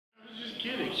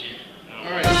news.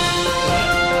 All right.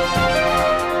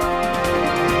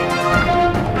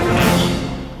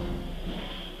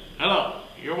 Hello,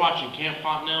 you're watching Camp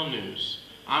Fontanelle News.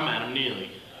 I'm Adam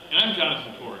Neely. And I'm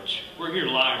Jonathan Porch. We're here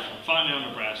live from Fontanelle,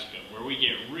 Nebraska, where we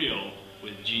get real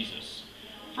with Jesus.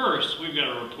 First, we've got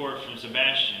a report from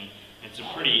Sebastian and some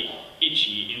pretty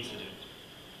itchy incident.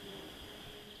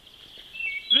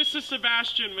 This is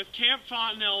Sebastian with Camp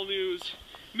Fontanelle News.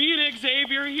 Me and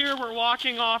Xavier here were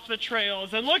walking off the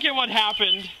trails, and look at what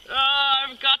happened.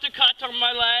 I've got a cut on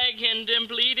my leg, and I'm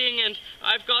bleeding, and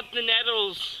I've got the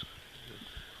nettles.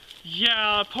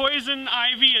 Yeah, poison,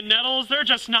 ivy, and nettles, they're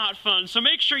just not fun, so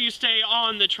make sure you stay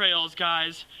on the trails,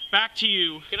 guys. Back to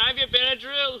you. Can I have your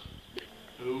Benadryl?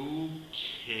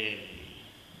 Okay.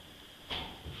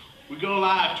 We go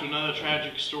live to another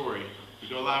tragic story. We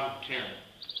go live with Karen.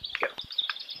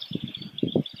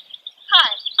 Hi,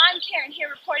 I'm Karen here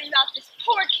reporting about this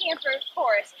poor camper,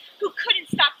 Forrest, who couldn't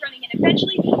stop running and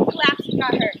eventually collapsed and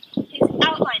got hurt. His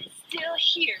outline is still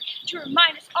here to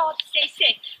remind us all to stay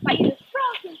safe by either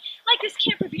frogging like this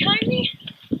camper behind me,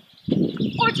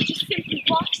 or to just simply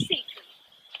walk safely.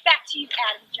 Back to you,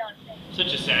 Adam and Jonathan.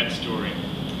 Such a sad story.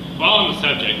 While on the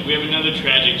subject, we have another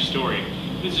tragic story.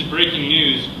 This is breaking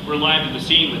news. We're live at the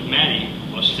scene with Maddie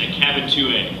while she's at cabin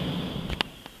 2A.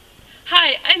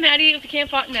 Hi, I'm Maddie of the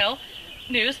Camp Fontanelle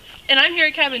News, and I'm here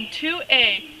at cabin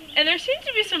 2A, and there seems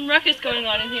to be some ruckus going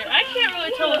on in here. I can't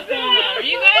really tell what's going on. Are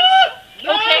you guys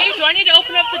okay? Do I need to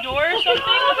open up the door or something?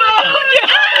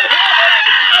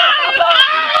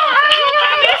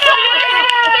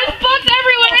 There's bugs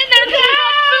everywhere in there because we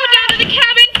brought food down to the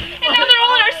cabin, and now they're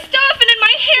all in our stuff and in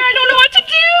my hair. I don't know what to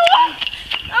do.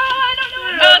 I don't know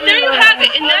what to do. There you have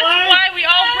it, and that's why we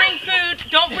all bring food.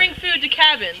 Don't bring food to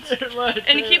cabins,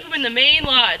 and to keep them in the main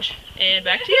lodge. And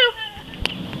back to you.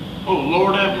 Oh,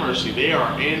 Lord have mercy, they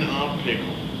are in a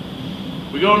pickle.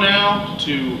 We go now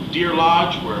to Deer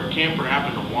Lodge, where a camper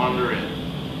happened to wander in.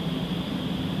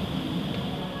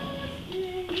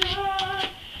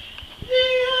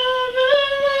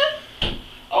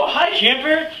 Oh, hi,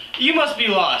 camper. You must be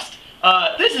lost.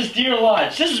 This is Deer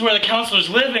Lodge. This is where the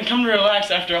counselors live and come to relax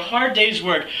after a hard day's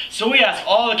work. So we ask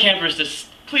all the campers to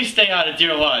please stay out of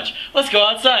Deer Lodge. Let's go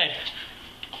outside.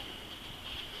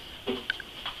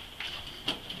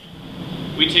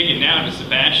 We take it now to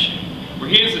Sebastian, where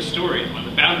he has a story on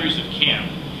the boundaries of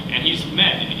camp, and he's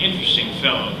met an interesting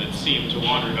fellow that seemed to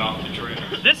wander off the trail.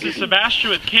 This is Sebastian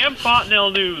with Camp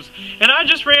Fontanelle News, and I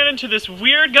just ran into this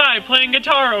weird guy playing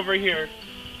guitar over here.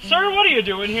 Sir, what are you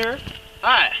doing here?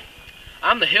 Hi,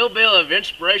 I'm the hillbilly of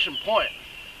Inspiration Point,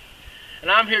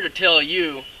 and I'm here to tell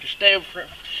you to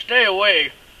stay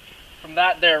away from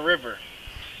that there river,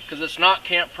 because it's not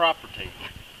camp property.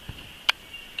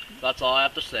 That's all I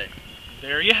have to say.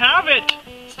 There you have it.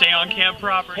 Stay on camp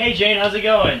property. Hey, Jane, how's it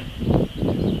going?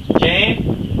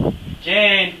 Jane?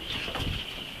 Jane?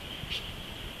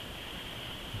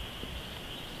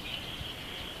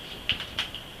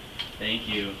 Thank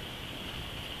you.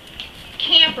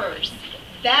 Campers,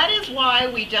 that is why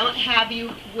we don't have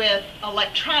you with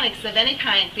electronics of any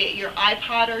kind, be it your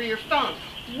iPod or your phone.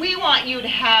 We want you to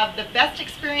have the best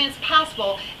experience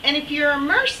possible, and if you're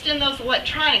immersed in those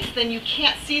electronics, then you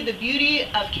can't see the beauty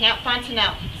of Camp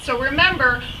Fontanelle. So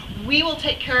remember, we will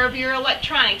take care of your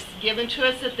electronics given to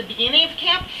us at the beginning of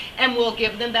camp, and we'll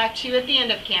give them back to you at the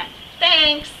end of camp.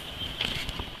 Thanks!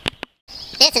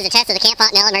 This is a test of the Camp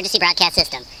Fontanelle emergency broadcast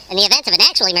system. In the event of an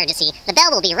actual emergency, the bell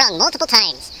will be rung multiple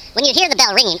times. When you hear the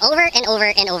bell ringing over and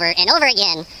over and over and over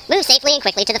again, move safely and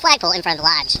quickly to the flagpole in front of the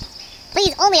lodge.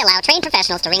 Please only allow trained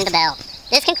professionals to ring the bell.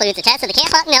 This concludes the test of the Camp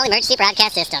Fontanelle emergency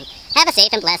broadcast system. Have a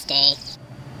safe and blessed day.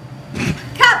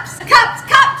 Cups, cups,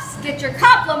 cups! Get your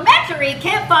complimentary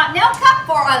Camp Fontanelle cup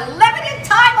for a limited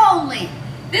time only.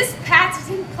 This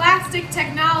patented plastic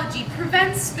technology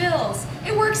prevents spills.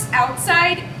 It works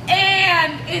outside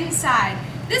and inside.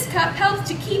 This cup helps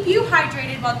to keep you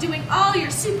hydrated while doing all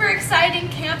your super exciting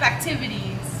camp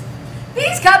activities.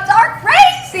 These cups are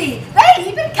crazy! They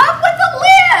even come with a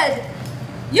lid!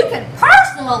 You can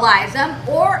personalize them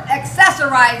or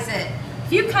accessorize it.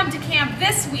 If you come to camp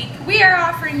this week, we are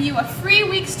offering you a free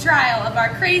week's trial of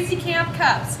our Crazy Camp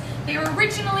cups. They were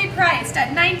originally priced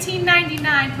at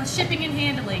 $19.99 plus shipping and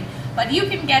handling, but you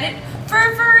can get it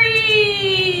for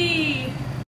free!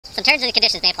 Some terms and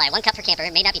conditions may apply. 1 cup per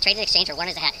camper may not be traded in exchange for worn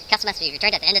as a hat. Cups must be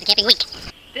returned at the end of the camping week.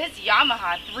 This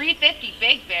Yamaha 350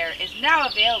 Big Bear is now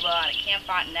available at Camp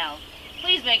Fontanelle.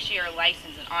 Please make sure you're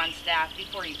licensed and on staff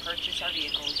before you purchase our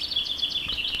vehicles.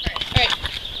 Alright.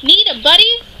 Need a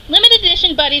buddy? Limited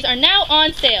edition buddies are now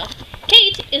on sale.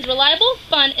 Kate is reliable,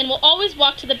 fun, and will always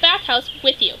walk to the bathhouse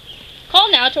with you.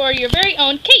 Call now to order your very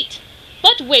own Kate.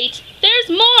 But wait, there's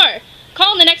more!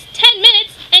 Call in the next 10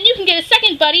 minutes and you can get a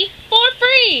second buddy for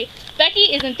free!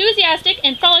 Becky is enthusiastic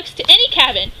and frolics to any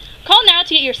cabin. Call now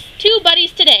to get your 2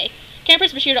 buddies today.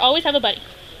 Campers, be sure to always have a buddy.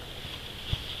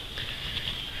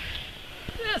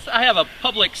 Yes, I have a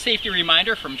public safety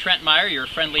reminder from Trent Meyer, your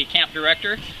friendly camp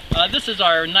director. This is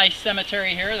our nice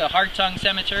cemetery here, the Hartung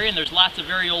Cemetery, and there's lots of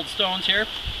very old stones here.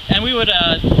 And we would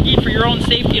need for your own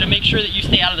safety to make sure that you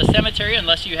stay out of the cemetery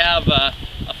unless you have a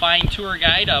fine tour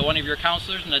guide, one of your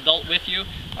counselors, an adult with you.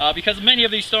 Because many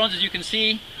of these stones, as you can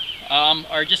see,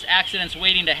 are just accidents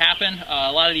waiting to happen.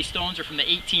 A lot of these stones are from the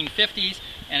 1850s,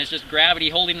 and it's just gravity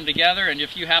holding them together, and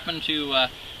if you happen to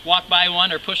walk by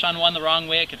one or push on one the wrong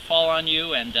way, it could fall on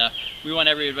you, and we want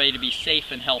everybody to be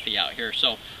safe and healthy out here.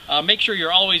 So make sure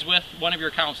you're always with one of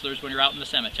your counselors when you're out in the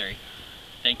cemetery.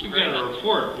 Thank you very much. We've got a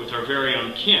report with our very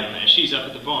own Kim as she's up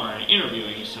at the barn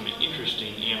interviewing some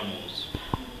interesting animals.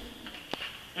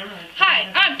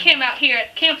 Hi, I'm Kim out here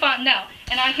at Camp Fontanelle,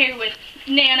 and I'm here with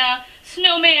Nana,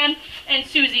 Snowman, and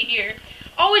Susie here.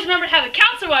 Always remember to have a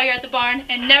counselor while you're at the barn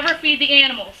and never feed the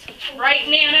animals. Right,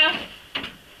 Nana?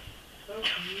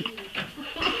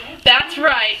 That's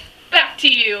right. Back to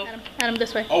you. Adam,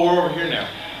 this way. Oh, we're over here now.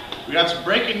 We got some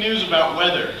breaking news about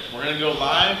weather. We're going to go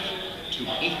live to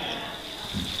Ethan.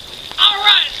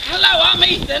 Alright, hello, I'm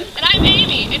Ethan. And I'm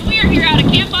Amy, and we are here out at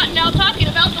Camp Fontanelle talking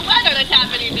about the weather that's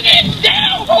happening today. It's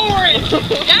downpouring!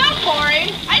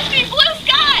 Downpouring? I see blue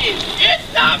skies! It's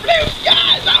not blue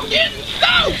skies, I'm getting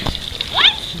soaked!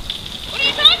 What? What are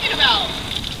you talking about?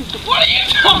 What are you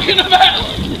talking about?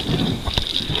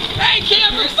 Hey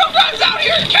campers, sometimes out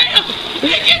here at camp,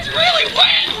 it gets really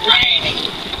wet and rainy,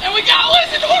 and we gotta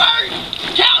listen to what our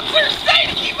counselors say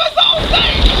to keep us all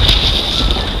safe.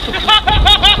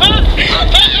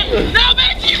 Okay, now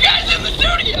back to you guys in the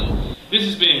studio. This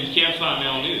has been Camp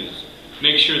Fontanelle News.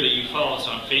 Make sure that you follow us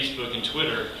on Facebook and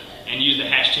Twitter and use the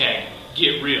hashtag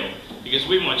 #GetReal because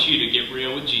we want you to get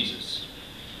real with Jesus.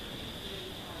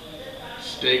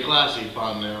 Stay classy,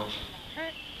 Fontanelle.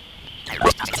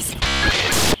 This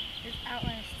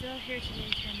outline is still here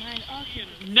today to remind all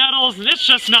campers. Nettles, and it's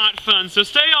just not fun, so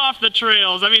stay off the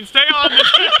trails. I mean, stay on the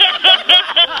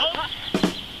trails.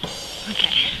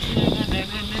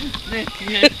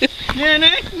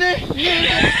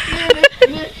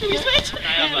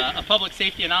 I have a public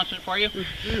safety announcement for you. Stay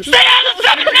out of the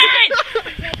cemetery!